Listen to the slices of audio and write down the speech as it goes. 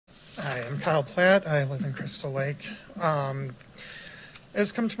Hi, I'm Kyle Platt. I live in Crystal Lake.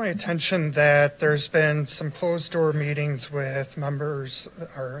 It's come to my attention that there's been some closed-door meetings with members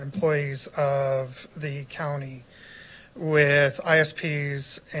or employees of the county with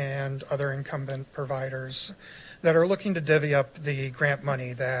ISPs and other incumbent providers that are looking to divvy up the grant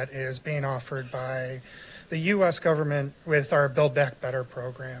money that is being offered by the U.S. government with our Build Back Better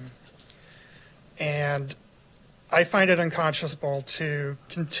program. And I find it unconscionable to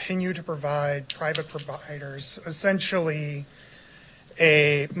continue to provide private providers essentially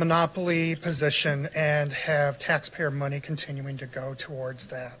a monopoly position and have taxpayer money continuing to go towards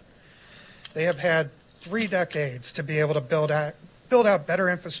that. They have had 3 decades to be able to build out better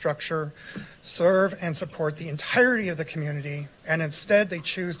infrastructure, serve and support the entirety of the community, and instead they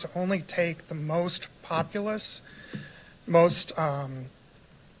choose to only take the most populous, most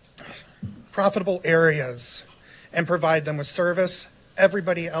profitable areas and provide them with service.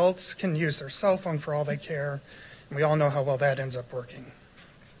 Everybody else can use their cell phone for all they care, and we all know how well that ends up working.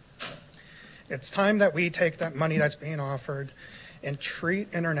 It's time that we take that money that's being offered and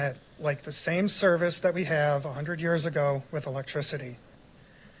treat internet like the same service that we have 100 years ago with electricity.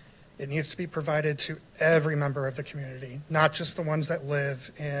 It needs to be provided to every member of the community, not just the ones that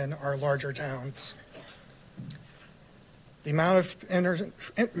live in our larger towns. The amount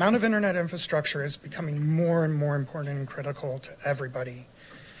of internet infrastructure is becoming more and more important and critical to everybody.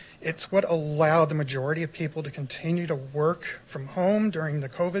 It's what allowed the majority of people to continue to work from home during the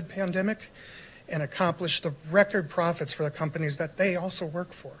COVID pandemic and accomplish the record profits for the companies that they also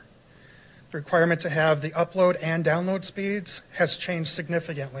work for. The requirement to have the upload and download speeds has changed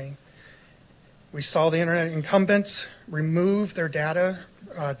significantly. We saw the internet incumbents remove their data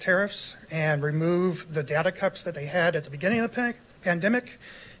tariffs and remove the data cuts that they had at the beginning of the pandemic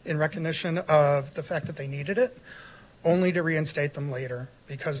in recognition of the fact that they needed it, only to reinstate them later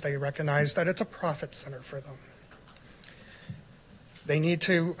because they recognize that it's a profit center for them.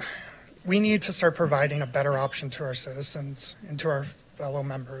 We need to start providing a better option to our citizens and to our fellow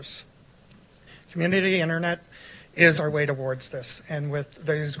members. Community internet is our way towards this, and with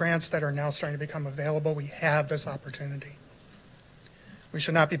these grants that are now starting to become available, we have this opportunity. We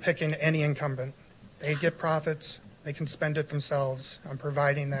should not be picking any incumbent. They get profits, they can spend it themselves on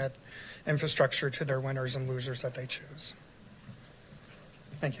providing that infrastructure to their winners and losers that they choose.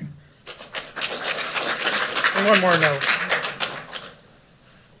 Thank you. And one more note.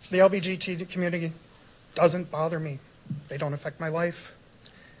 The LGBT community doesn't bother me. They don't affect my life.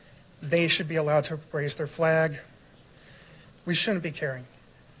 They should be allowed to raise their flag. We shouldn't be caring.